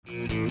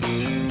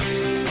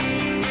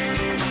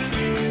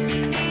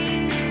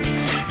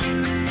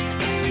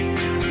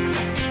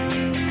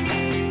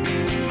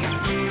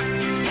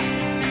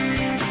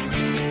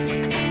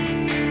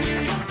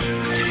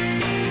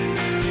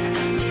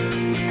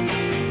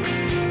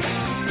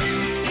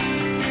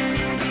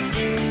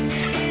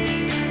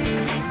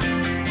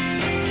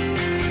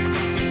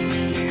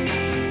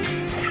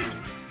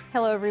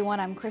Hello everyone,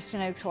 I'm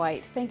Kristen Oaks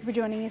White. Thank you for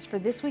joining us for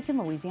This Week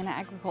in Louisiana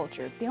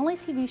Agriculture, the only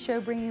TV show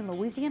bringing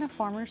Louisiana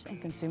farmers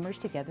and consumers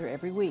together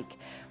every week.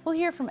 We'll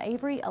hear from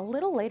Avery a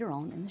little later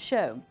on in the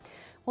show.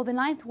 Well, the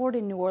Ninth Ward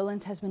in New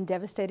Orleans has been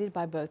devastated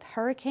by both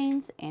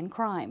hurricanes and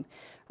crime.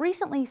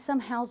 Recently, some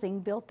housing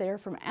built there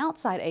from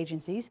outside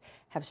agencies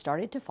have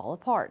started to fall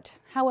apart.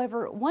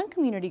 However, one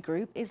community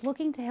group is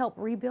looking to help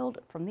rebuild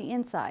from the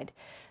inside.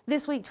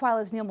 This week,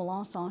 Twyla's Neil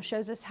Melanson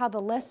shows us how the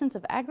lessons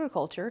of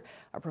agriculture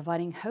are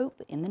providing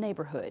hope in the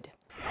neighborhood.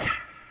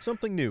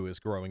 Something new is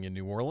growing in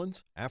New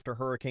Orleans. After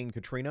Hurricane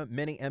Katrina,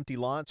 many empty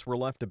lots were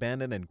left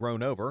abandoned and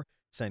grown over.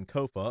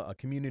 Sankofa, a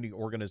community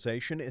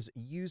organization, is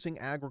using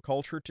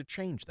agriculture to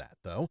change that,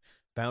 though.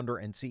 Founder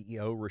and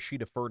CEO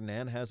Rashida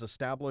Ferdinand has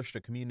established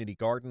a community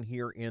garden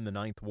here in the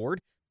Ninth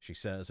Ward. She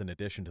says in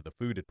addition to the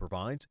food it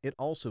provides, it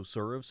also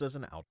serves as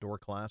an outdoor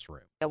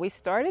classroom. We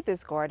started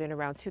this garden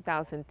around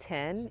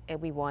 2010,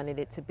 and we wanted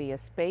it to be a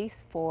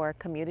space for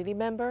community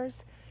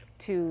members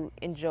to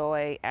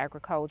enjoy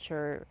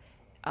agriculture,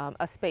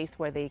 a space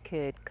where they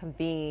could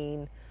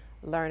convene,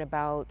 learn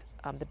about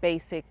the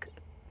basic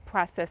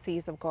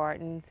processes of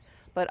gardens,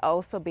 but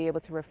also be able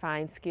to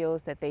refine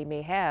skills that they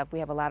may have. We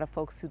have a lot of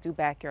folks who do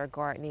backyard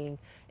gardening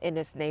in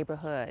this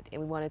neighborhood,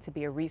 and we want it to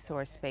be a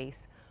resource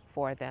space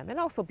for them and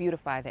also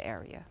beautify the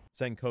area.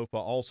 Sankofa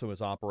also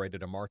has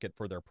operated a market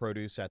for their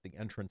produce at the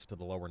entrance to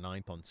the Lower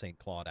Ninth on St.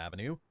 Claude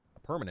Avenue. A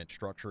permanent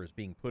structure is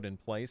being put in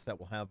place that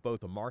will have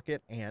both a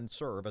market and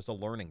serve as a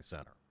learning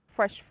center.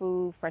 Fresh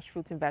food, fresh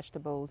fruits and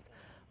vegetables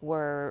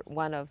were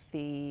one of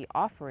the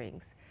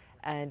offerings,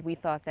 and we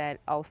thought that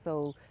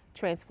also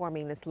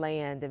transforming this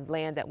land and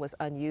land that was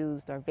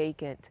unused or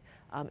vacant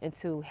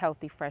into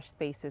healthy, fresh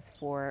spaces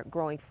for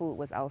growing food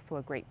was also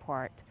a great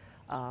part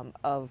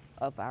of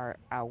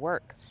our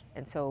work.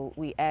 And so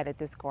we added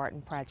this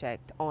garden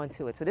project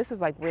onto it. So this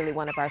was like really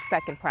one of our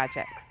second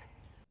projects.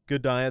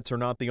 Good diets are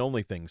not the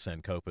only thing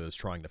Sankofa is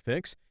trying to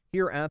fix.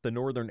 Here at the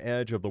northern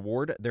edge of the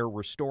ward, they're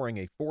restoring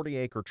a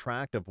 40-acre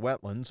tract of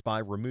wetlands by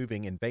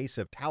removing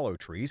invasive tallow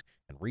trees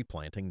and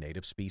replanting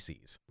native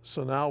species.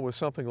 So now with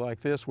something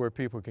like this where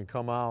people can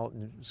come out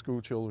and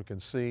school children can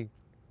see,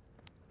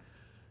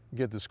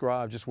 get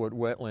described just what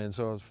wetlands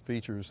are,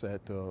 features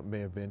that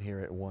may have been here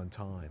at one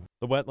time.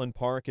 The wetland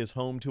park is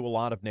home to a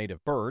lot of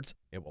native birds.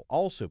 It will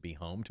also be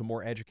home to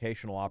more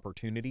educational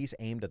opportunities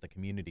aimed at the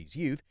community's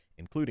youth,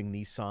 including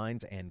these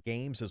signs and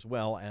games as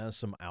well as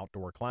some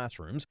outdoor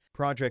classrooms.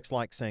 Projects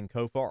like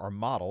Sankofa are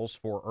models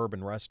for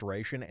urban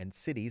restoration and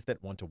cities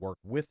that want to work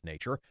with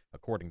nature,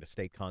 according to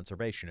state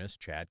conservationist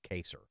Chad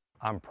Kaser.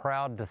 I'm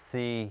proud to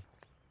see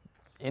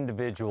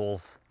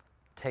individuals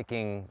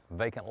taking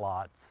vacant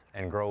lots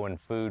and growing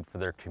food for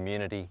their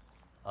community,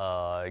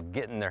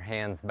 getting their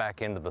hands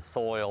back into the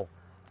soil,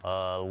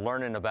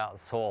 learning about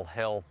soil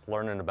health,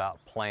 learning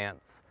about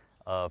plants,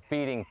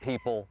 feeding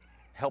people,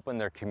 helping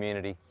their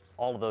community.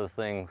 All of those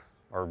things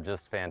are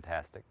just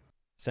fantastic.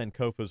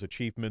 Sankofa's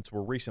achievements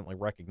were recently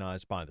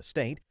recognized by the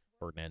state.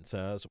 Ferdinand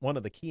says one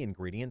of the key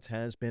ingredients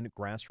has been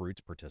grassroots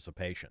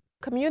participation.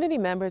 Community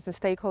members and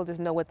stakeholders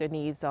know what their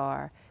needs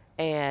are,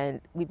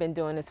 and we've been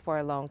doing this for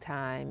a long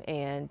time,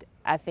 and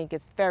I think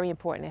it's very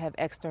important to have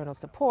external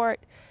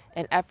support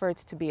and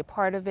efforts to be a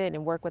part of it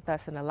and work with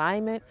us in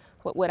alignment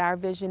with what our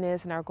vision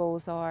is and our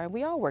goals are, and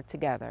we all work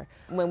together.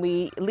 When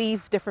we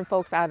leave different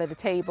folks out of the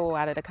table,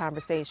 out of the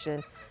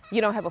conversation, you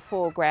don't have a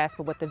full grasp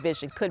of what the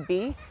vision could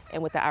be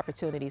and what the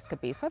opportunities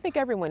could be. So I think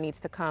everyone needs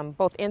to come,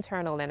 both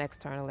internal and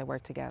external, and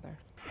work together.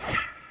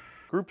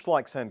 Groups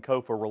like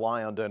Sankofa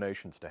rely on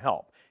donations to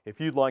help. If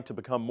you'd like to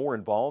become more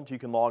involved, you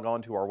can log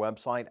on to our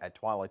website at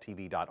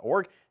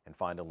twilatv.org and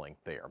find a link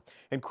there.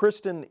 And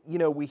Kristen, you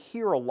know, we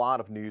hear a lot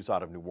of news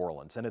out of New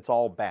Orleans, and it's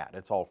all bad.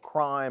 It's all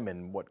crime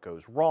and what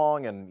goes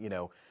wrong and, you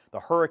know, the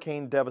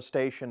hurricane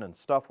devastation and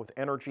stuff with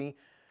energy.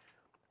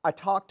 I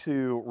talked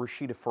to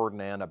Rashida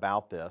Ferdinand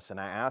about this, and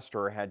I asked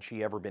her, had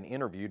she ever been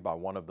interviewed by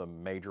one of the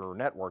major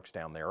networks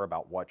down there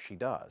about what she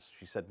does?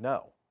 She said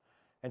no.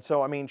 And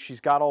so, I mean, she's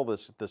got all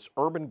this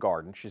urban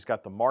garden, she's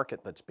got the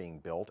market that's being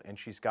built, and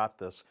she's got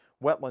this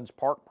wetlands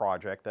park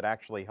project that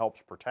actually helps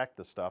protect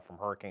the stuff from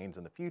hurricanes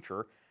in the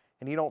future,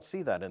 and you don't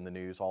see that in the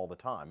news all the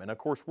time. And of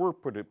course, we're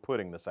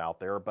putting this out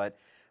there, but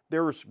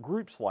there's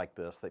groups like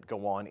this that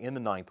go on in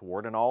the Ninth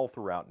Ward and all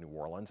throughout New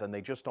Orleans, and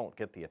they just don't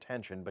get the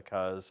attention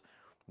because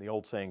the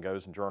old saying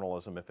goes in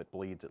journalism, if it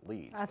bleeds, it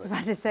leads. I was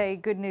about to say,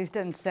 good news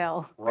doesn't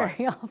sell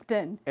very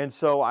often. And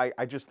so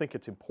I just think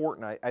it's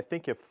important. I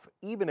think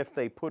even if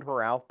they put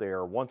her out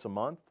there once a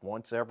month,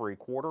 once every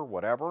quarter,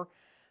 whatever,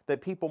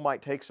 that people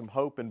might take some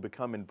hope and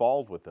become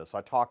involved with this.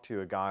 I talked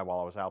to a guy while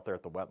I was out there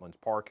at the Wetlands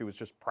Park who was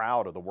just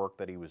proud of the work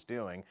that he was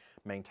doing,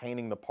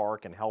 maintaining the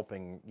park and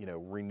helping, you know,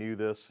 renew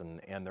this.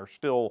 And they're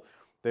still,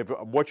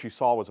 what you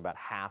saw was about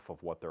half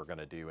of what they're going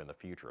to do in the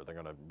future. They're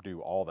going to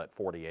do all that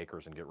 40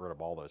 acres and get rid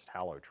of all those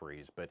tallow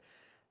trees. But,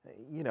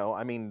 you know,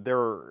 I mean,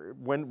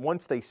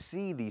 once they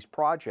see these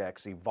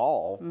projects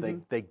evolve,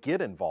 they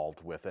get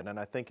involved with it. And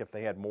I think if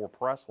they had more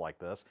press like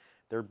this,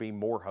 there'd be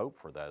more hope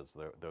for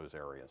those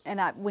areas.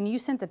 And when you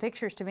sent the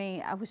pictures to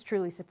me, I was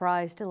truly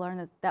surprised to learn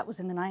that that was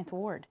in the 9th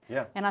Ward.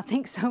 Yeah. And I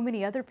think so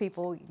many other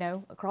people,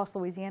 across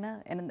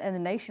Louisiana and the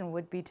nation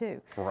would be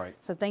too. Right.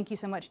 So thank you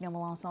so much, Neil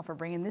Melanson, for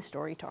bringing this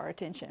story to our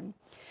attention.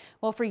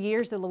 Well, for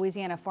years, the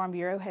Louisiana Farm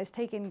Bureau has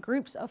taken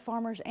groups of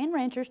farmers and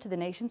ranchers to the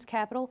nation's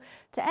capital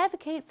to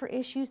advocate for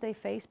issues they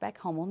face back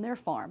home on their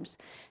farms.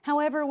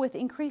 However, with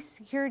increased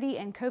security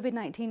and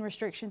COVID-19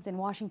 restrictions in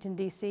Washington,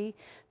 D.C.,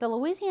 the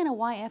Louisiana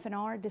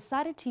YF&R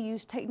decided to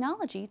use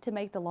technology to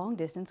make the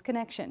long-distance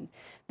connection.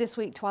 This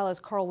week, Twila's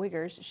Carl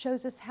Wiggers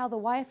shows us how the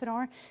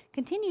YF&R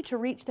continue to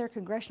reach their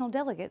congressional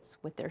delegates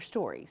with their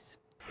stories.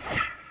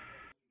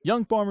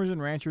 Young farmers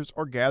and ranchers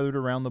are gathered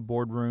around the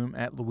boardroom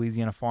at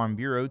Louisiana Farm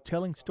Bureau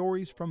telling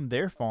stories from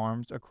their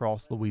farms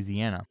across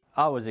Louisiana.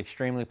 I was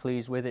extremely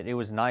pleased with it. It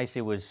was nice.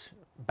 It was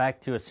back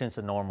to a sense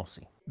of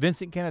normalcy.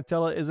 Vincent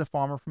Canatella is a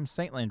farmer from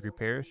St. Landry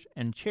Parish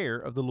and chair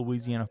of the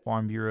Louisiana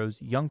Farm Bureau's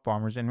Young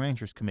Farmers and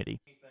Ranchers Committee.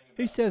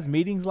 He says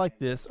meetings like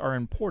this are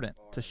important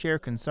to share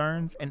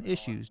concerns and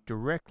issues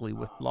directly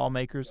with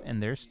lawmakers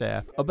and their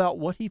staff about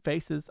what he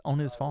faces on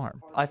his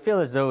farm. I feel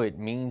as though it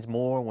means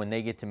more when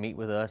they get to meet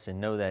with us and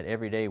know that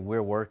every day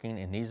we're working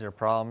and these are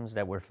problems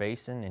that we're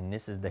facing and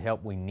this is the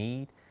help we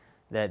need,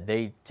 that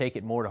they take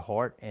it more to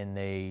heart and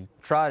they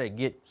try to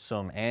get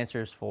some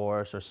answers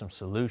for us or some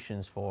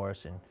solutions for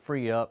us and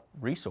free up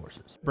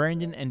resources.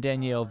 Brandon and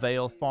Danielle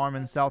Vale farm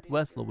in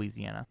southwest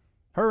Louisiana.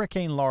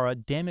 Hurricane Laura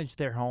damaged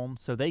their home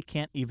so they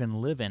can't even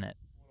live in it.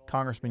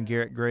 Congressman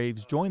Garrett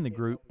Graves joined the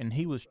group and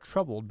he was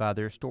troubled by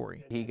their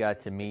story. He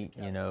got to meet,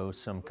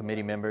 some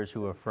committee members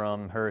who are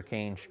from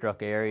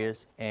hurricane-struck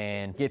areas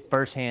and get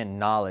firsthand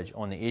knowledge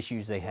on the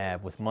issues they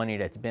have with money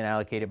that's been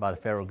allocated by the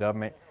federal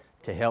government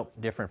to help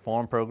different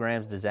farm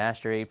programs,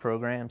 disaster aid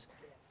programs,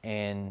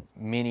 and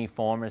many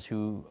farmers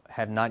who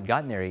have not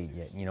gotten their aid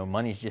yet.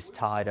 Money's just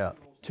tied up.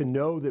 To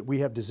know that we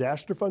have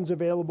disaster funds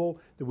available,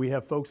 that we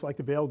have folks like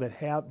the Vale that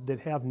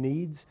have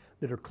needs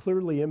that are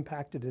clearly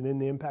impacted and in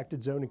the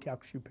impacted zone in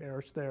Calcasieu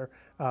Parish there,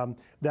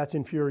 that's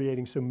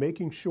infuriating. So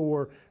making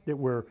sure that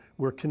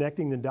we're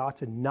connecting the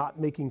dots and not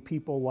making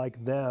people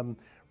like them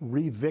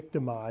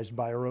re-victimized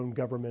by our own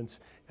government's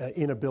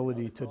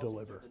inability to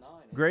deliver.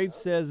 Graves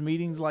says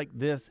meetings like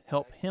this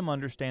help him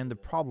understand the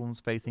problems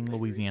facing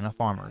Louisiana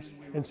farmers.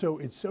 And so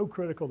it's so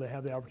critical to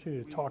have the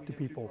opportunity to talk to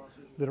people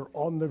that are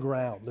on the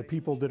ground, the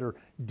people that are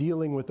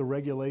dealing with the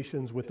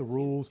regulations, with the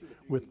rules,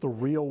 with the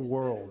real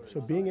world.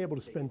 So being able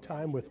to spend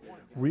time with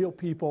real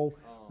people,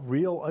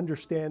 real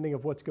understanding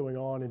of what's going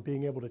on, and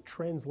being able to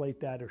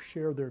translate that or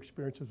share their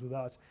experiences with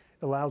us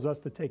allows us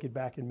to take it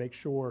back and make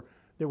sure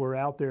that we're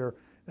out there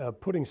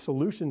putting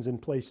solutions in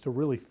place to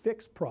really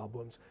fix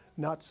problems,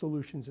 not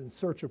solutions in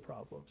search of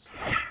problems.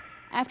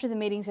 After the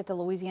meetings at the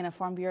Louisiana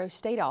Farm Bureau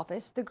State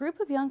Office, the group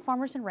of young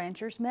farmers and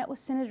ranchers met with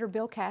Senator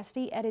Bill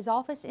Cassidy at his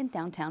office in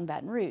downtown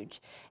Baton Rouge.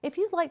 If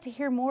you'd like to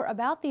hear more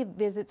about the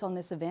visits on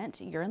this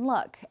event, you're in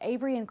luck.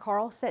 Avery and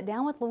Carl sat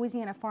down with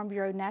Louisiana Farm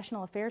Bureau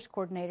National Affairs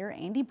Coordinator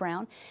Andy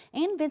Brown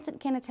and Vincent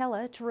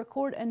Canatella to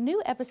record a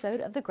new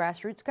episode of the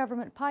Grassroots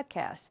Government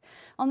podcast.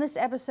 On this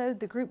episode,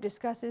 the group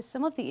discusses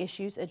some of the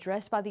issues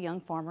addressed by the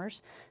young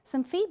farmers,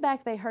 some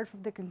feedback they heard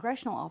from the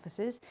congressional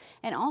offices,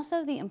 and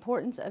also the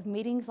importance of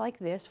meetings like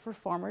this for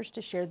farmers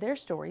to share their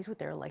stories with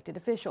their elected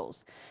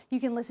officials. You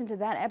can listen to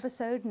that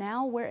episode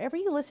now wherever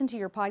you listen to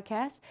your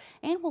podcast,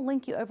 and we'll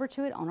link you over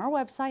to it on our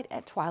website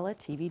at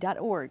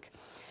twilatv.org.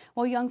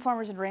 Well, young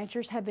farmers and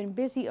ranchers have been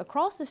busy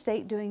across the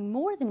state doing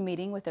more than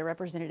meeting with their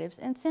representatives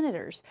and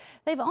senators.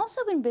 They've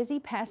also been busy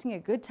passing a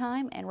good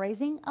time and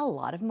raising a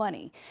lot of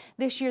money.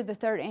 This year, the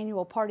third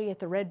annual party at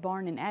the Red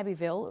Barn in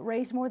Abbeville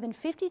raised more than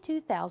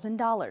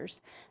 $52,000.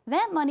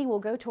 That money will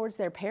go towards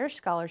their parish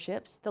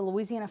scholarships, the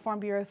Louisiana Farm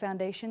Bureau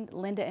Foundation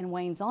Linda and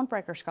Wayne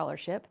Zonbrecker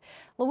Scholarship,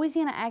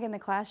 Louisiana Ag in the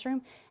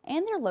Classroom,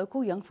 and their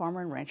local Young Farmer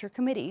and Rancher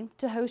Committee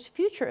to host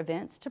future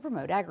events to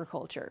promote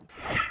agriculture.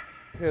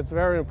 It's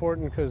very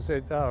important because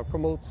it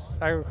promotes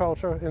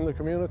agriculture in the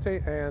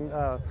community, and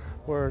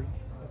we're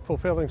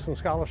fulfilling some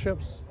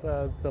scholarships,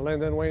 the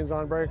Linda and Wayne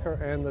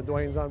Zonbrecker and the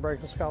Dwayne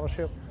Zonbrecker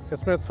Scholarship.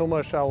 It's meant so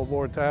much to our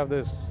board to have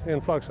this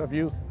influx of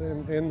youth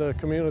in the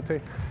community,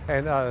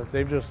 and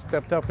they've just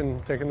stepped up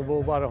and taken the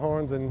bull by the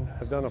horns and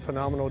have done a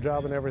phenomenal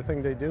job in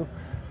everything they do,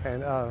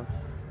 and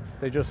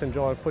they just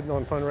enjoy putting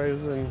on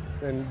fundraisers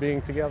and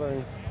being together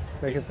and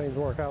making things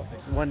work out.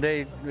 One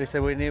day we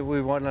said we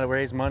wanted to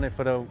raise money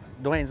for the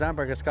Dwayne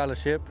Zonbrecker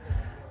Scholarship,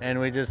 and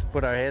we just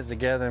put our heads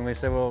together and we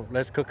said, well,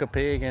 let's cook a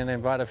pig and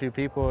invite a few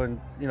people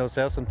and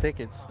sell some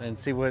tickets and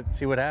see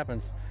what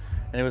happens.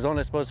 And it was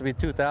only supposed to be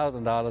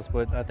 $2,000,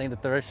 but I think the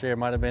third share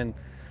might have been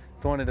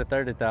 $20,000 to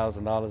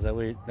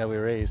 $30,000 that we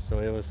raised. So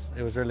it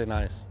was really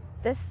nice.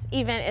 This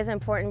event is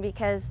important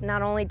because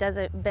not only does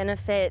it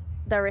benefit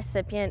the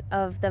recipient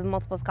of the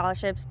multiple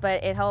scholarships,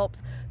 but it helps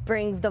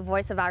bring the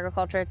voice of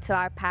agriculture to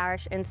our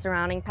parish and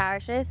surrounding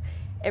parishes.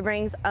 It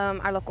brings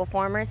our local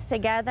farmers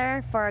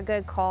together for a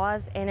good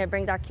cause, and it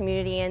brings our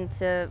community in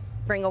to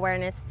bring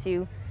awareness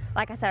to,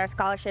 like I said, our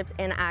scholarships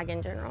and ag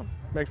in general.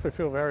 Makes me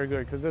feel very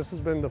good because this has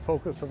been the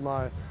focus of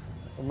my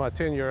my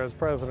tenure as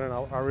president,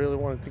 I really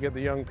wanted to get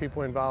the young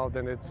people involved,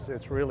 and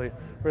it's really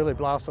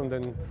blossomed.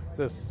 And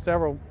there's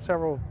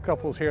several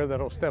couples here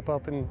that'll step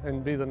up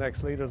and be the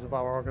next leaders of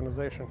our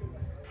organization.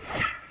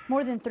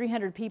 More than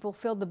 300 people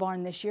filled the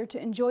barn this year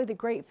to enjoy the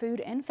great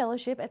food and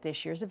fellowship at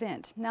this year's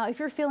event. Now, if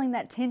you're feeling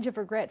that tinge of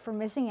regret for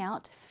missing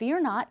out,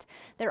 fear not.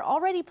 They're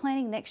already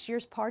planning next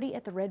year's party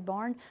at the Red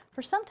Barn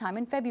for sometime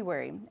in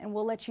February, and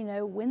we'll let you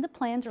know when the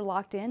plans are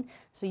locked in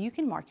so you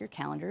can mark your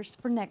calendars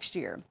for next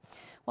year.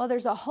 Well,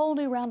 there's a whole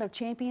new round of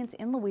champions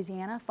in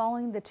Louisiana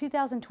following the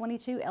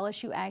 2022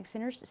 LSU Ag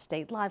Center's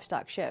State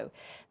Livestock Show.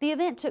 The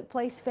event took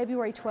place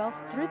February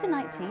 12th through the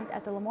 19th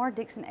at the Lamar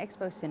Dixon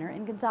Expo Center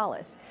in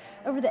Gonzales.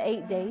 Over the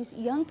 8 days,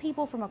 young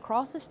people from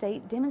across the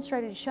state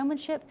demonstrated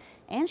showmanship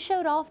and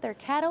showed off their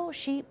cattle,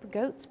 sheep,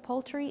 goats,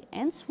 poultry,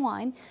 and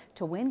swine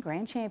to win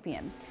grand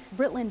champion.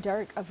 Britlyn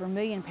Dirk of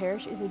Vermilion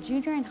Parish is a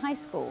junior in high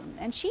school,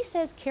 and she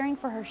says caring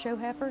for her show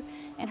heifer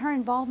and her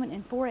involvement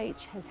in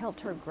 4-H has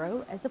helped her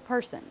grow as a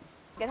person.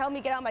 It helped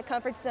me get out of my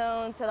comfort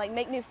zone to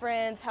make new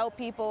friends, help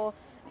people,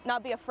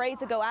 not be afraid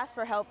to go ask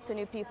for help to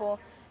new people,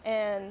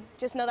 and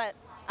just know that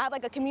I have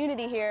a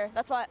community here.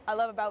 That's what I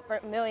love about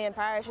Vermilion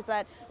Parish, is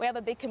that we have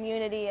a big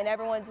community and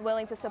everyone's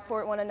willing to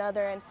support one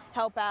another and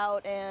help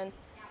out. And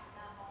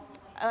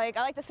I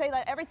like to say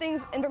that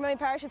everything's in Vermilion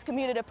Parish is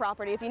community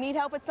property. If you need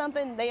help with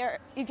something,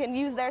 you can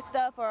use their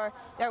stuff, or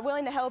they're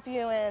willing to help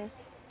you. And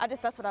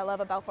that's what I love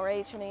about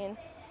 4-H. I mean,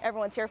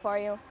 everyone's here for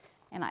you.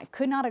 And I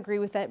could not agree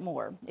with that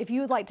more. If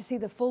you would like to see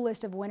the full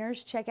list of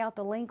winners, check out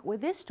the link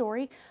with this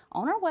story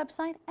on our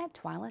website at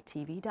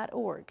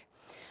twilatv.org.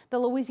 The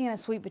Louisiana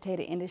sweet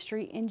potato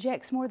industry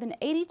injects more than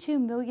 $82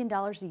 million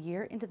a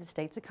year into the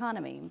state's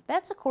economy.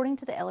 That's according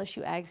to the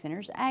LSU Ag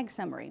Center's Ag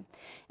Summary.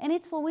 And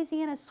it's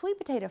Louisiana sweet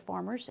potato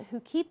farmers who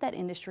keep that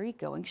industry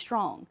going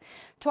strong.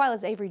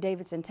 Twila's Avery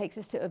Davidson takes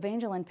us to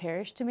Evangeline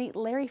Parish to meet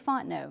Larry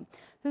Fontenot,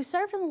 who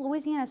served on the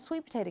Louisiana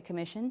Sweet Potato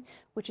Commission,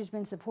 which has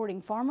been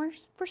supporting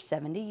farmers for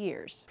 70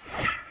 years.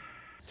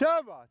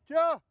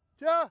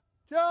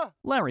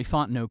 Larry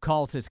Fontenot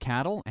calls his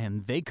cattle,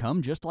 and they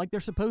come just like they're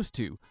supposed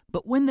to.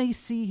 But when they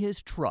see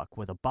his truck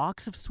with a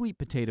box of sweet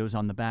potatoes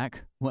on the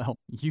back, well,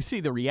 you see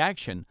the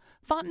reaction.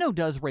 Fontenot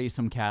does raise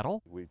some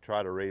cattle. We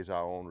try to raise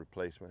our own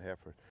replacement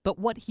heifer. But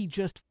what he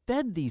just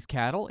fed these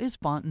cattle is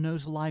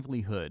Fontenot's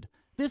livelihood.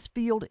 This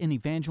field in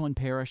Evangeline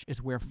Parish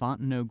is where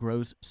Fontenot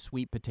grows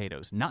sweet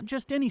potatoes. Not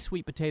just any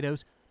sweet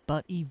potatoes,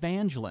 but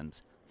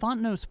Evangeline's.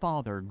 Fontenot's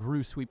father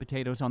grew sweet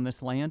potatoes on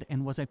this land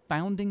and was a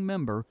founding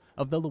member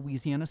of the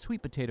Louisiana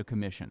Sweet Potato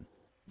Commission.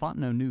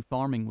 Fontenot knew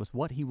farming was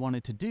what he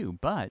wanted to do,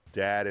 but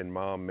Dad and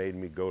Mom made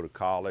me go to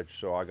college,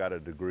 so I got a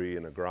degree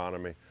in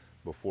agronomy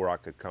before I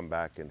could come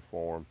back and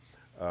farm.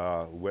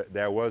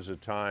 There was a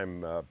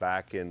time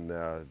back in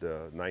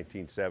the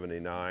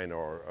 1979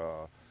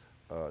 or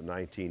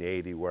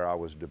 1980 where I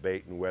was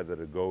debating whether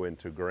to go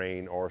into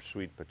grain or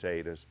sweet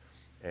potatoes,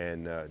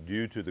 and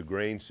due to the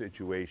grain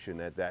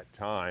situation at that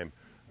time,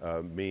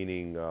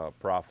 meaning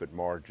profit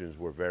margins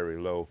were very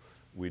low,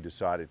 we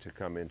decided to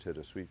come into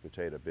the sweet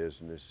potato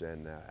business.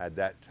 And at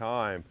that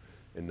time,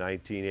 in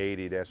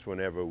 1980, that's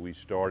whenever we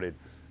started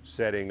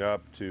setting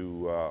up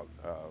to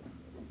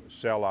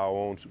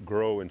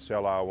grow and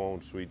sell our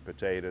own sweet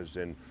potatoes.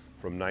 And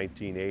from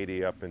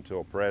 1980 up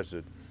until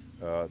present,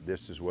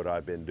 this is what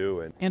I've been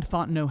doing. And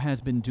Fontenot has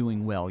been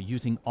doing well,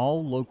 using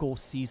all local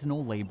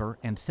seasonal labor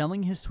and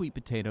selling his sweet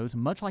potatoes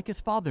much like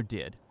his father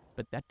did.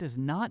 But that does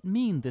not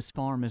mean this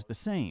farm is the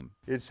same.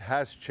 It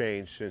has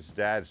changed since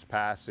Dad's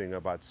passing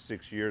about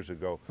 6 years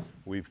ago.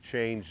 We've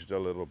changed a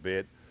little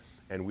bit,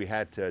 and we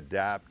had to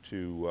adapt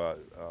to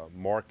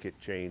market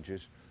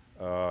changes.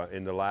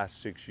 In the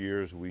last 6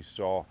 years, we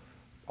saw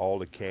all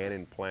the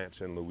canning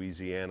plants in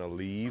Louisiana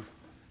leave,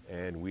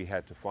 and we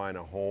had to find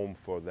a home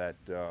for that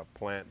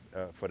plant,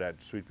 for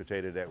that sweet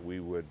potato that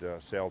we would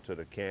sell to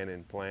the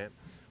canning plant,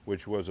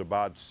 which was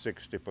about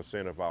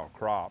 60% of our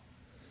crop.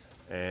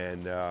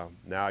 And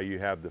now you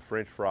have the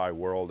French fry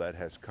world that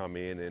has come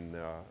in and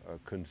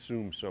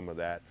consumed some of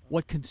that.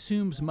 What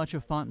consumes much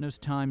of Fontenot's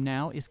time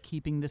now is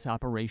keeping this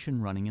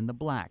operation running in the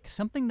black,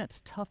 something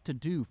that's tough to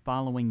do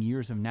following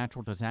years of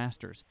natural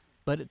disasters.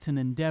 But it's an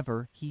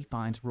endeavor he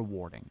finds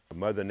rewarding.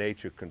 Mother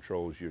Nature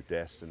controls your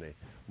destiny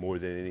more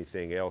than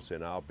anything else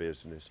in our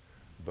business.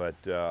 But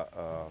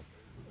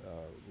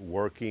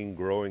working,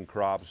 growing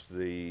crops,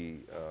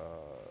 the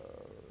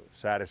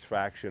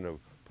satisfaction of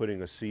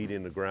putting a seed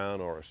in the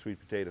ground or a sweet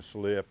potato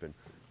slip and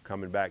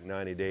coming back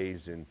 90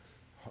 days and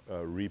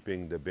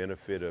reaping the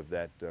benefit of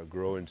that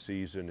growing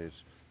season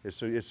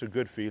it's a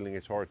good feeling.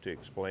 It's hard to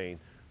explain,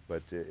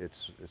 but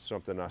it's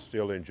something I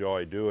still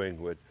enjoy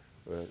doing, with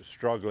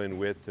struggling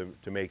with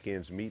to make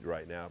ends meet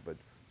right now, but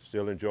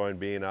still enjoying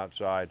being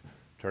outside,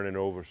 turning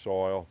over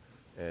soil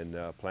and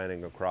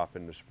planting a crop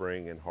in the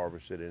spring and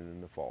harvesting it in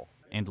the fall.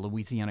 And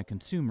Louisiana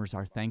consumers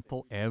are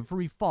thankful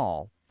every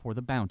fall for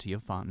the bounty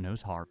of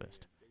Fontenot's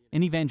harvest.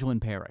 In Evangeline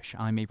Parish,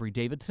 I'm Avery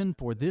Davidson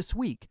for This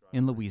Week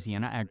in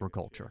Louisiana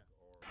Agriculture.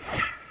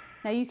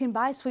 Now you can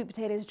buy sweet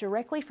potatoes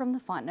directly from the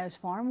Fontenot's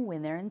farm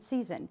when they're in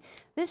season.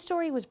 This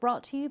story was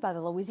brought to you by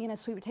the Louisiana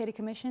Sweet Potato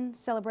Commission,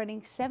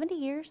 celebrating 70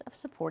 years of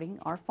supporting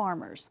our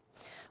farmers.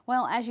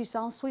 Well, as you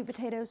saw, sweet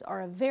potatoes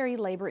are a very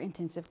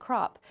labor-intensive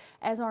crop,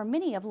 as are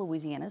many of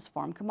Louisiana's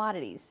farm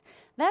commodities.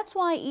 That's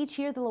why each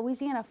year the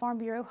Louisiana Farm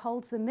Bureau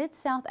holds the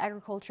Mid-South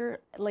Agriculture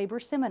Labor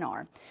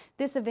Seminar.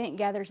 This event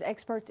gathers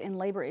experts in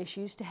labor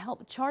issues to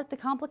help chart the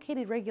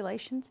complicated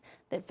regulations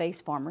that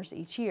face farmers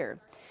each year.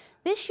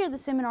 This year, the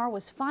seminar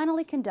was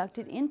finally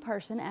conducted in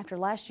person after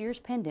last year's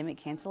pandemic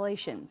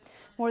cancellation.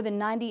 More than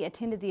 90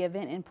 attended the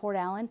event in Port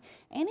Allen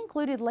and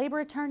included labor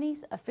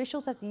attorneys,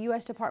 officials at the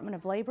U.S. Department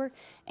of Labor,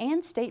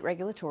 and state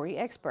regulatory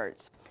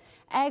experts.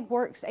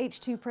 AgWorks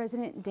H2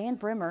 President Dan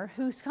Bremer,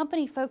 whose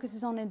company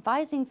focuses on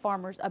advising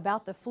farmers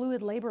about the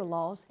fluid labor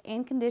laws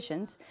and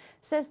conditions,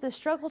 says the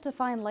struggle to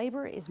find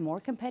labor is more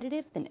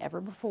competitive than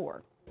ever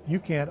before. You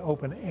can't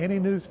open any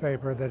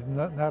newspaper that's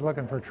not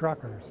looking for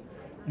truckers.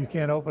 You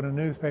can't open a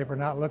newspaper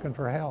not looking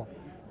for help.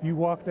 You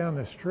walk down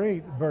the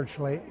street,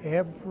 virtually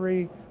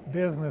every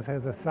business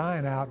has a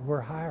sign out, we're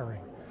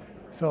hiring.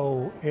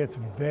 So it's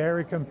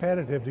very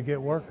competitive to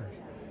get workers.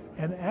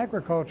 And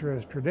agriculture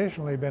has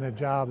traditionally been a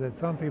job that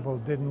some people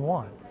didn't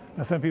want.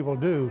 Now some people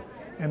do,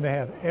 and they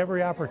have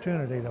every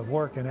opportunity to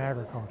work in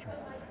agriculture.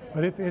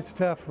 But it's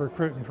tough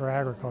recruiting for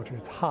agriculture.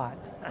 It's hot.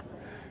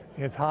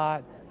 It's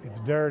hot, it's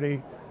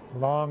dirty,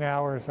 long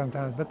hours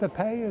sometimes, but the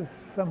pay is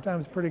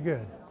sometimes pretty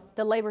good.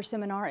 The labor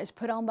seminar is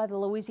put on by the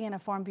Louisiana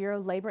Farm Bureau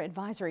Labor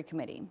Advisory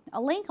Committee. A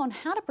link on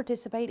how to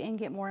participate and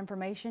get more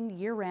information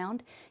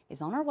year-round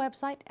is on our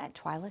website at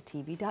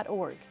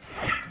twilatv.org.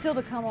 Still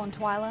to come on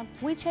Twila,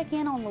 we check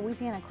in on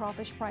Louisiana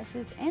crawfish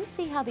prices and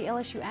see how the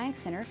LSU Ag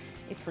Center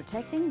is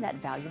protecting that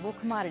valuable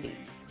commodity.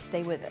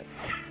 Stay with us.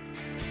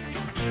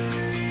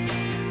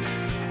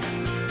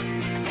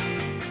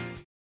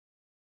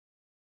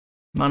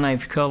 My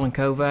name's Cullen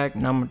Kovac,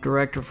 and I'm a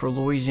director for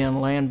Louisiana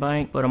Land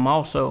Bank, but I'm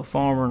also a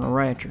farmer and a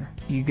rancher.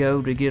 You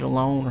go to get a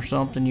loan or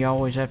something, you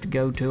always have to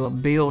go to a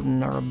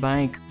building or a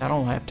bank. I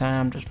don't have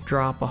time to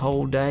drop a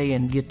whole day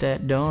and get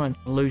that done.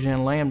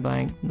 Louisiana Land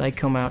Bank, they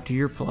come out to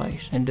your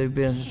place and do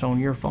business on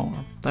your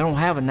farm. They don't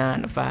have a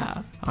 9 to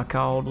 5. I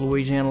called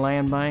Louisiana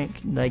Land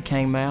Bank. They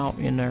came out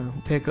in their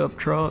pickup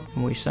truck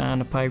and we signed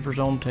the papers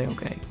on the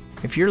tailgate.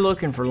 If you're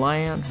looking for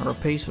land or a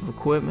piece of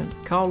equipment,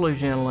 call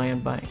Louisiana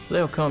Land Bank.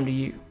 They'll come to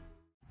you.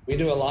 We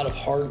do a lot of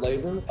hard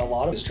labor. A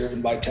lot of it's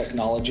driven by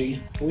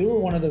technology. We were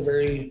one of the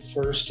very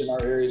first in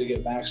our area to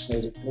get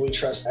vaccinated. We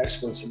trust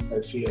experts in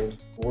their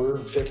field. We're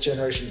 5th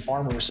generation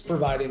farmers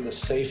providing the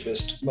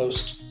safest,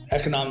 most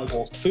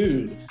economical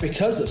food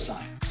because of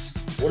science.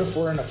 What if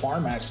we're in a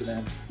farm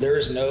accident? There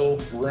is no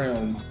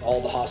room.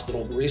 All the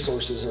hospital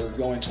resources are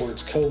going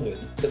towards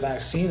COVID. The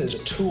vaccine is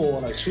a tool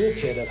in our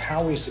toolkit of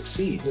how we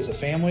succeed as a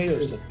family or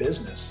as a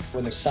business.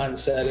 When the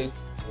sun's setting,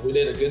 we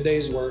did a good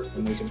day's work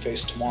and we can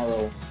face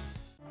tomorrow.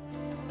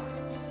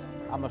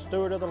 I'm a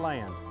steward of the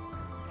land.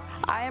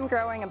 I am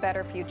growing a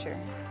better future.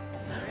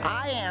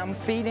 I am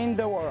feeding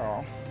the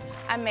world.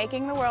 I'm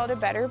making the world a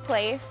better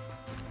place.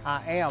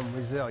 I am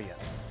resilient.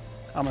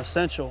 I'm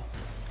essential,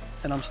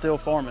 and I'm still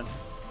farming.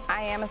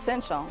 I am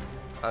essential.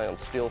 I am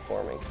still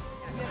farming.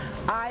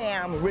 I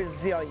am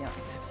resilient.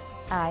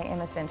 I am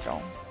essential.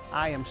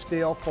 I am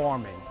still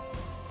farming.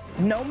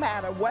 No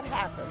matter what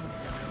happens,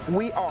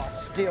 we are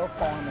still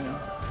farming.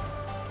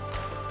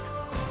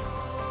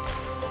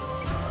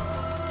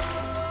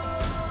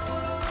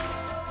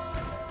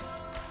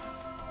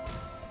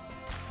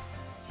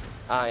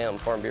 I am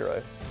Farm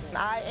Bureau.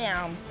 I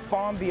am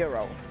Farm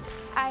Bureau.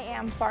 I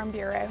am Farm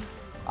Bureau.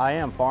 I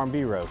am Farm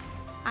Bureau.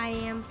 I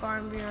am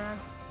Farm Bureau.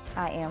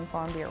 I am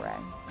Farm Bureau.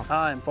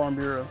 I am Farm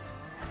Bureau.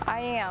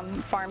 I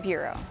am Farm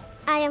Bureau.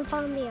 I am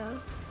Farm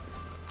Bureau.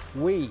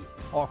 We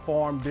are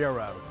Farm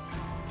Bureau.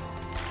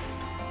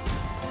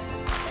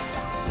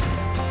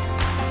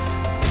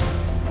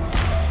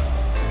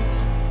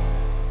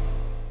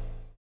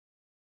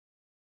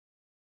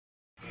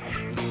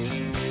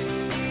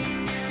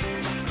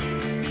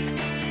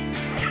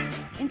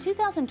 In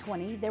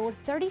 2020, there were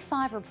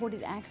 35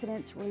 reported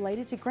accidents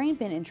related to grain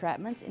bin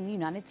entrapments in the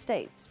United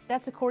States.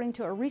 That's according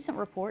to a recent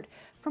report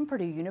from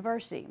Purdue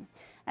University.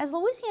 As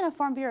Louisiana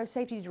Farm Bureau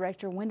Safety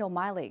Director Wendell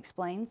Miley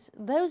explains,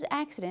 those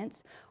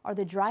accidents are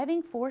the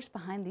driving force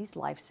behind these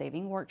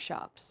life-saving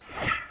workshops.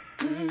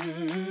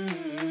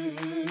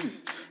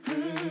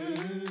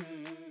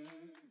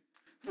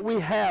 We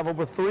have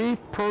over 3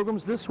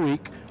 programs this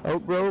week,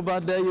 Oak Grove,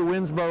 Vidalia,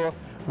 Winsboro.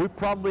 We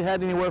probably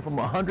had anywhere from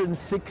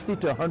 160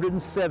 to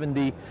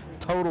 170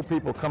 total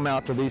people come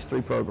out to these 3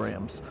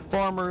 programs.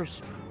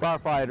 Farmers,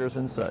 firefighters,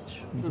 and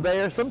such.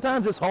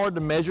 Sometimes it's hard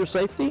to measure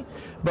safety,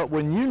 but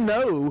when you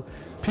know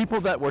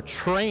people that were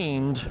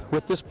trained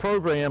with this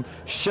program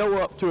show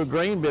up to a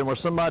grain bin where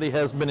somebody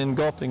has been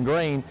engulfed in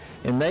grain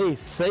and they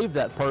save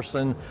that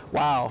person,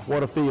 wow,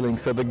 what a feeling.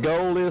 So the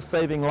goal is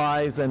saving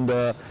lives, and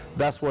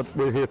that's what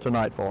we're here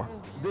tonight for.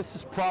 This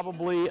is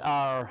probably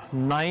our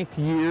 9th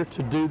year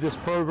to do this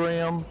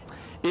program.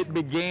 It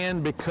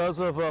began because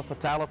of a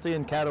fatality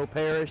in Caddo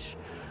Parish,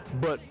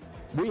 but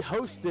We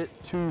host it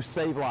to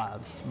save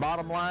lives.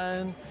 Bottom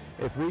line,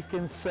 if we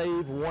can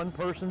save one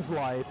person's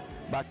life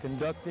by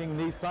conducting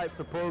these types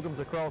of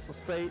programs across the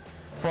state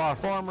for our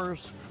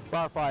farmers,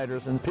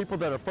 firefighters, and people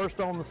that are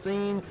first on the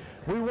scene,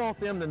 we want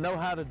them to know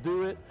how to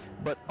do it,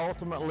 but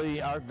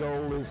ultimately our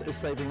goal is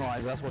saving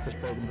lives. That's what this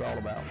program is all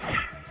about.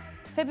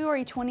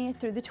 February 20th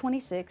through the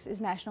 26th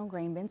is National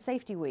Grain Bin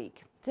Safety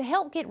Week. To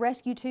help get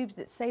rescue tubes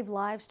that save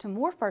lives to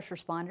more first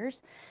responders,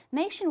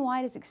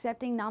 Nationwide is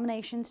accepting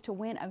nominations to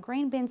win a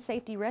grain bin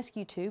safety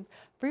rescue tube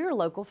for your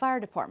local fire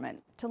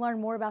department. To learn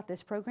more about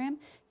this program,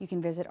 you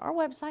can visit our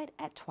website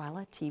at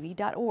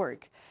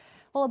twilatv.org.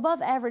 Well,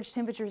 above average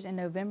temperatures in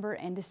November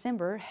and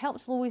December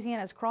helps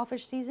Louisiana's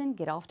crawfish season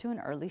get off to an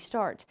early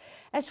start.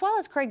 As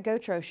Twila's Craig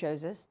Gautreaux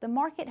shows us, the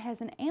market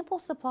has an ample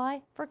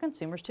supply for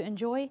consumers to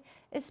enjoy,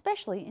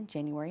 especially in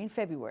January and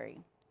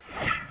February.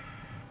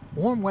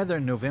 Warm weather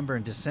in November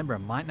and December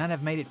might not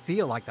have made it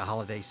feel like the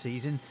holiday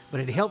season, but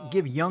it helped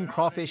give young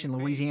crawfish in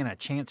Louisiana a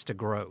chance to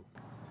grow.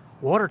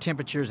 Water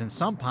temperatures in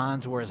some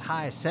ponds were as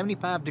high as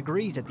 75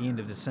 degrees at the end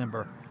of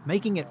December,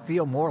 making it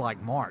feel more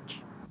like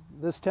March.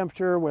 This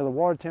temperature, where the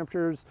water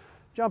temperatures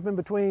jump in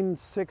between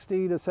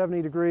 60 to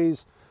 70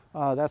 degrees,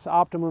 that's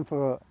optimum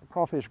for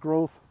crawfish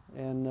growth,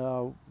 and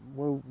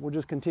we'll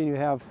just continue to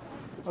have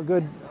a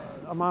good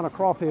amount of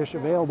crawfish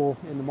available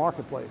in the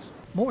marketplace.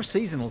 More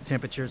seasonal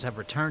temperatures have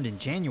returned in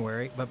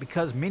January, but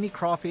because many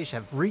crawfish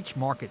have reached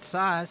market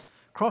size,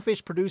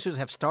 crawfish producers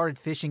have started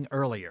fishing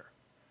earlier.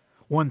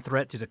 One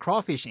threat to the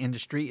crawfish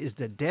industry is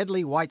the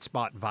deadly white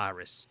spot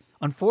virus.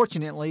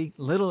 Unfortunately,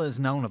 little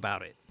is known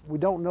about it. We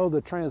don't know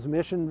the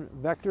transmission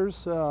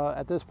vectors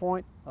at this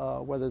point,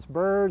 whether it's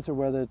birds or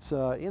whether it's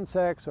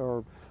insects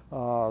or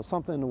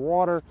something in the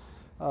water.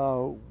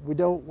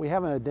 We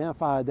haven't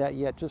identified that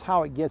yet, just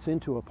how it gets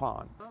into a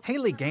pond.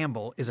 Haley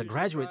Gamble is a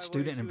graduate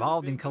student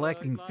involved in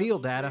collecting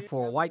field data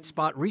for a white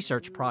spot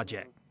research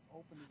project.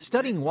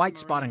 Studying white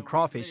spot in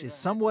crawfish is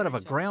somewhat of a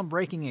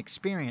groundbreaking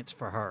experience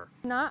for her.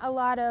 Not a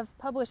lot of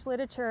published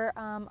literature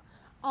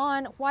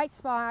on white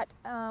spot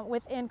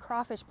within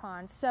crawfish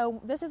ponds. So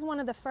this is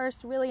one of the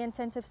first really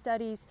intensive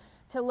studies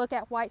to look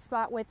at white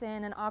spot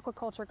within an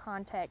aquaculture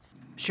context.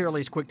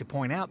 Shirley's quick to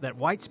point out that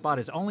white spot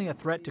is only a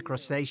threat to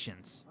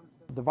crustaceans.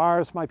 The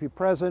virus might be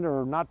present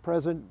or not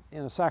present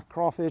in a sack of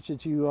crawfish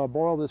that you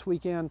boil this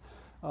weekend.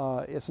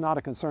 It's not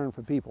a concern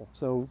for people.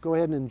 So go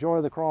ahead and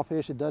enjoy the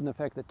crawfish. It doesn't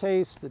affect the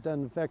taste. It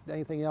doesn't affect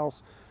anything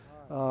else.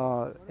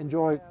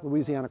 Enjoy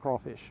Louisiana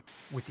crawfish.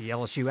 With the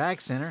LSU Ag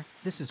Center,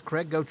 this is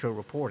Craig Gautreaux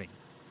reporting.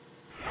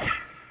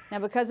 Now,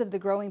 because of the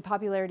growing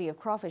popularity of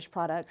crawfish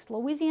products,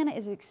 Louisiana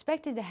is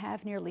expected to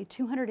have nearly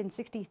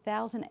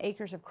 260,000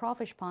 acres of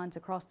crawfish ponds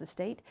across the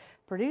state,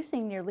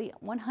 producing nearly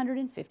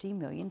 150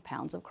 million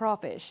pounds of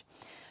crawfish.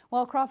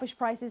 Well, crawfish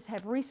prices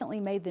have recently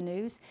made the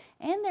news,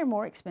 and they're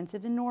more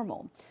expensive than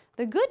normal.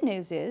 The good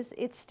news is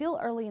it's still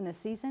early in the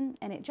season,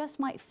 and it just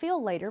might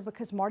feel later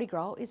because Mardi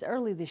Gras is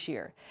early this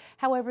year.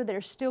 However,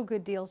 there's still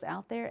good deals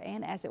out there,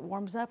 and as it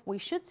warms up, we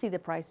should see the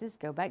prices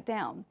go back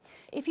down.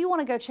 If you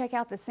want to go check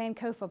out the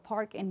Sankofa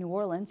Park in New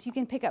Orleans, you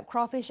can pick up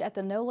crawfish at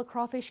the NOLA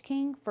Crawfish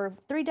King for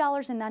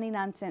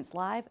 $3.99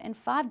 live and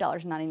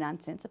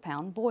 $5.99 a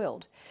pound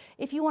boiled.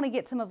 If you want to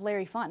get some of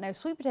Larry Fontenot's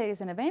sweet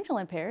potatoes in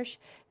Evangeline Parish,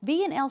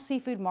 B&L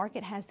Seafood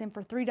Market has them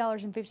for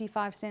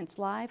 $3.55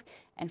 live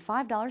and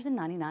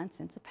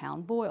 $5.99 a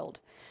pound boiled.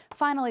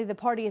 Finally, the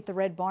party at the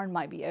Red Barn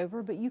might be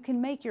over, but you can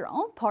make your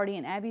own party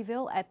in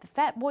Abbeville at the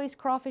Fat Boys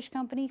Crawfish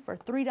Company for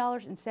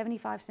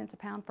 $3.75 a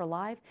pound for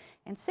live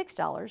and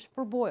 $6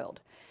 for boiled.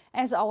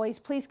 As always,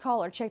 please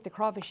call or check the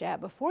Crawfish app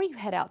before you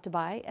head out to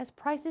buy, as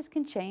prices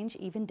can change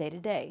even day to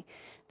day.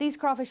 These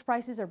crawfish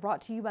prices are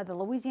brought to you by the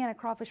Louisiana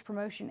Crawfish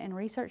Promotion and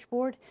Research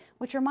Board,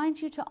 which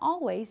reminds you to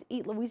always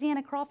eat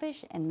Louisiana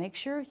crawfish and make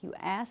sure you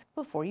ask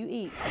before you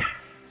eat.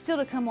 Still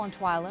to come on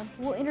Twila,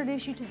 we'll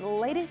introduce you to the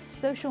latest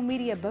social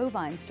media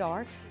bovine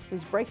star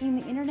who's breaking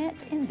the internet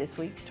in this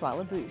week's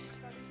Twila Boost.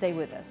 Stay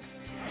with us.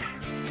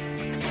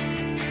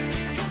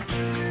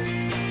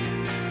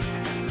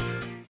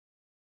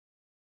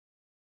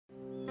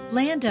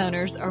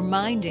 Landowners are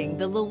minding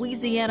the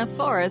Louisiana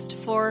forest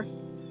for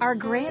our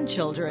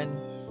grandchildren.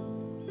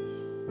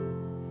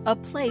 A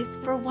place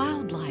for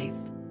wildlife,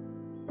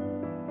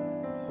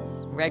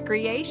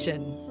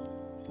 recreation,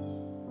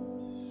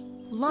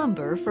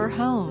 lumber for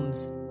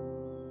homes.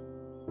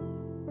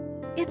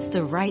 It's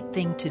the right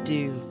thing to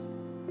do.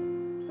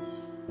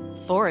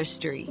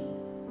 Forestry,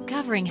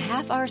 covering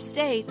half our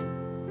state,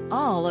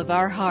 all of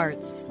our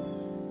hearts.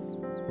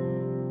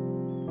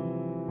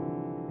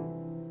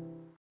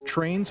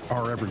 Trains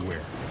are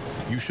everywhere.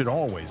 You should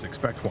always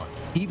expect one,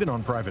 even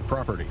on private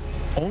property.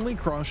 Only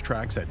cross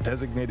tracks at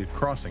designated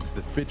crossings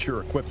that fit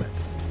your equipment.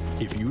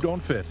 If you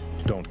don't fit,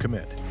 don't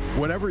commit.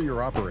 Whenever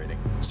you're operating,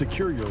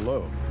 secure your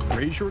load,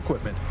 raise your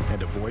equipment,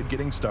 and avoid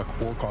getting stuck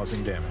or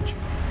causing damage.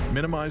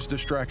 Minimize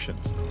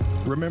distractions.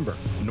 Remember,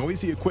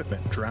 noisy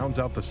equipment drowns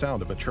out the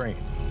sound of a train.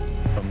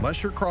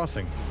 Unless you're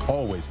crossing,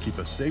 always keep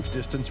a safe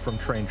distance from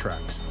train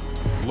tracks.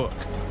 Look,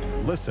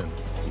 listen,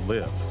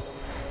 live.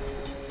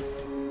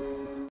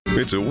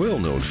 It's a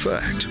well-known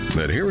fact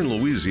that here in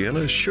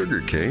Louisiana,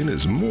 sugarcane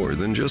is more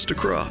than just a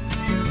crop.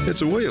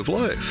 It's a way of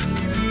life.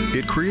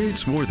 It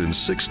creates more than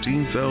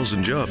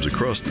 16,000 jobs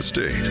across the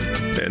state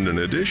and an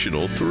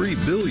additional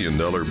 $3 billion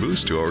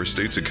boost to our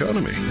state's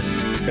economy.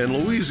 And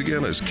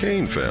Louisiana's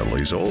cane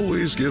families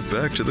always give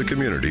back to the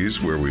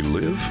communities where we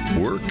live,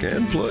 work,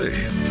 and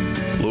play.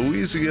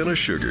 Louisiana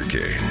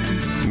sugarcane,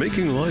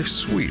 making life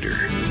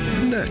sweeter,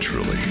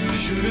 naturally.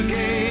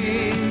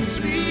 Sugarcane,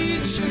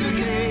 sweet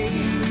sugarcane.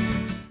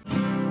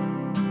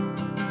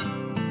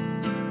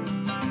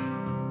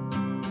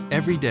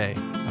 Every day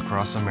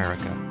across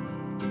America,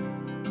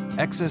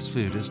 excess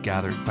food is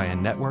gathered by a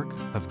network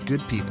of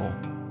good people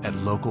at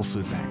local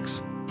food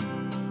banks,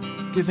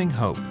 giving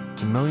hope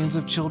to millions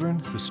of children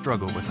who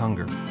struggle with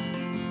hunger.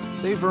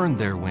 They've earned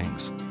their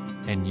wings,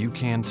 and you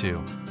can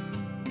too.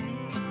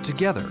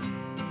 Together,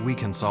 we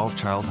can solve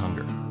child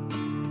hunger.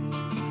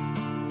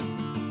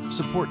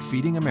 Support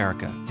Feeding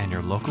America and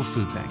your local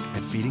food bank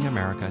at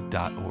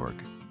feedingamerica.org.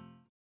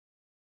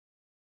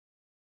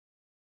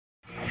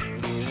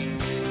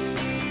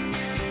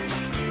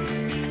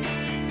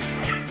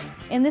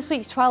 In this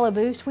week's Twyla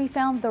Boost, we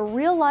found the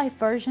real-life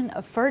version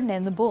of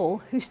Ferdinand the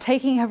Bull, who's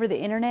taking over the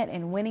internet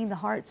and winning the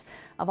hearts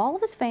of all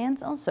of his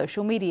fans on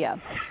social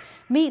media.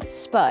 Meet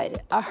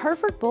Spud, a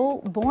Hereford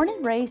bull born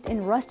and raised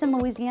in Ruston,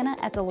 Louisiana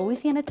at the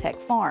Louisiana Tech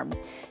Farm.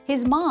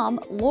 His mom,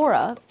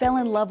 Laura, fell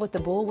in love with the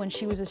bull when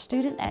she was a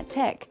student at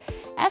Tech.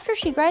 After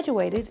she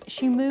graduated,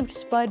 she moved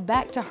Spud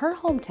back to her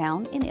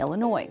hometown in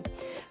Illinois.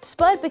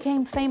 Spud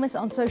became famous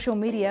on social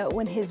media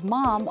when his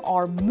mom,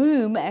 or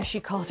Moom as she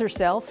calls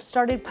herself,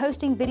 started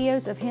posting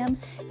videos of him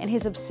and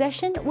his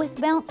obsession with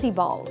bouncy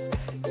balls.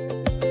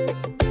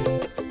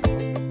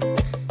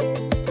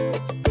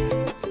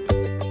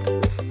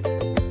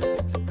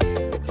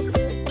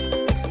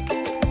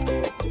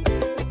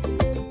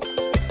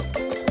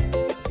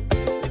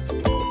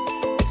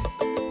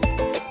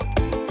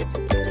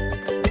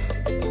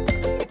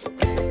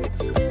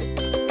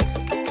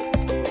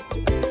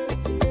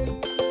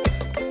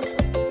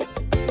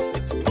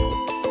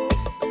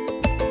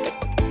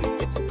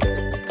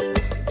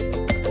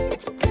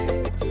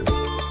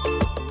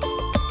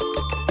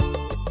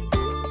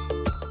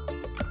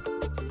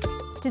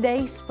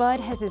 Today,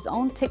 Spud has his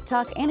own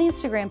TikTok and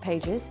Instagram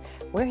pages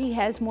where he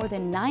has more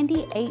than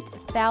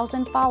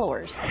 98,000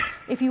 followers.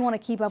 If you want to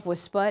keep up with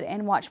Spud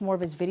and watch more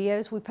of his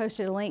videos, we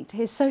posted a link to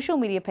his social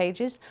media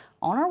pages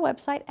on our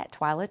website at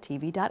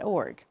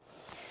twylatv.org.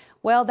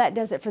 Well, that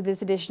does it for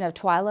this edition of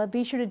Twyla.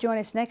 Be sure to join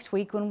us next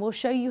week when we'll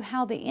show you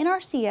how the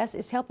NRCS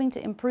is helping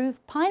to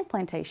improve pine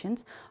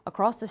plantations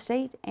across the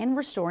state and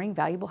restoring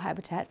valuable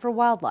habitat for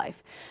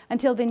wildlife.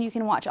 Until then, you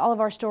can watch all of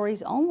our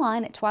stories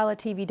online at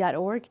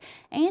twylatv.org,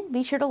 and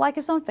be sure to like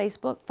us on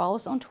Facebook, follow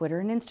us on Twitter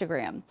and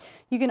Instagram.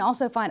 You can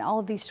also find all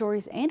of these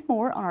stories and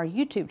more on our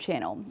YouTube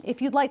channel.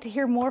 If you'd like to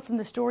hear more from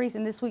the stories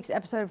in this week's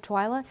episode of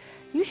Twyla,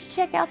 you should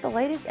check out the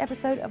latest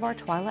episode of our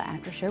Twyla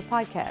After Show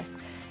podcast.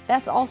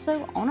 That's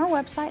also on our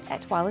website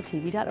at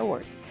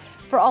twylatv.org.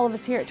 For all of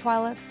us here at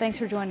Twyla, thanks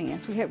for joining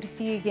us. We hope to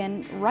see you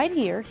again right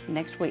here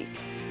next week.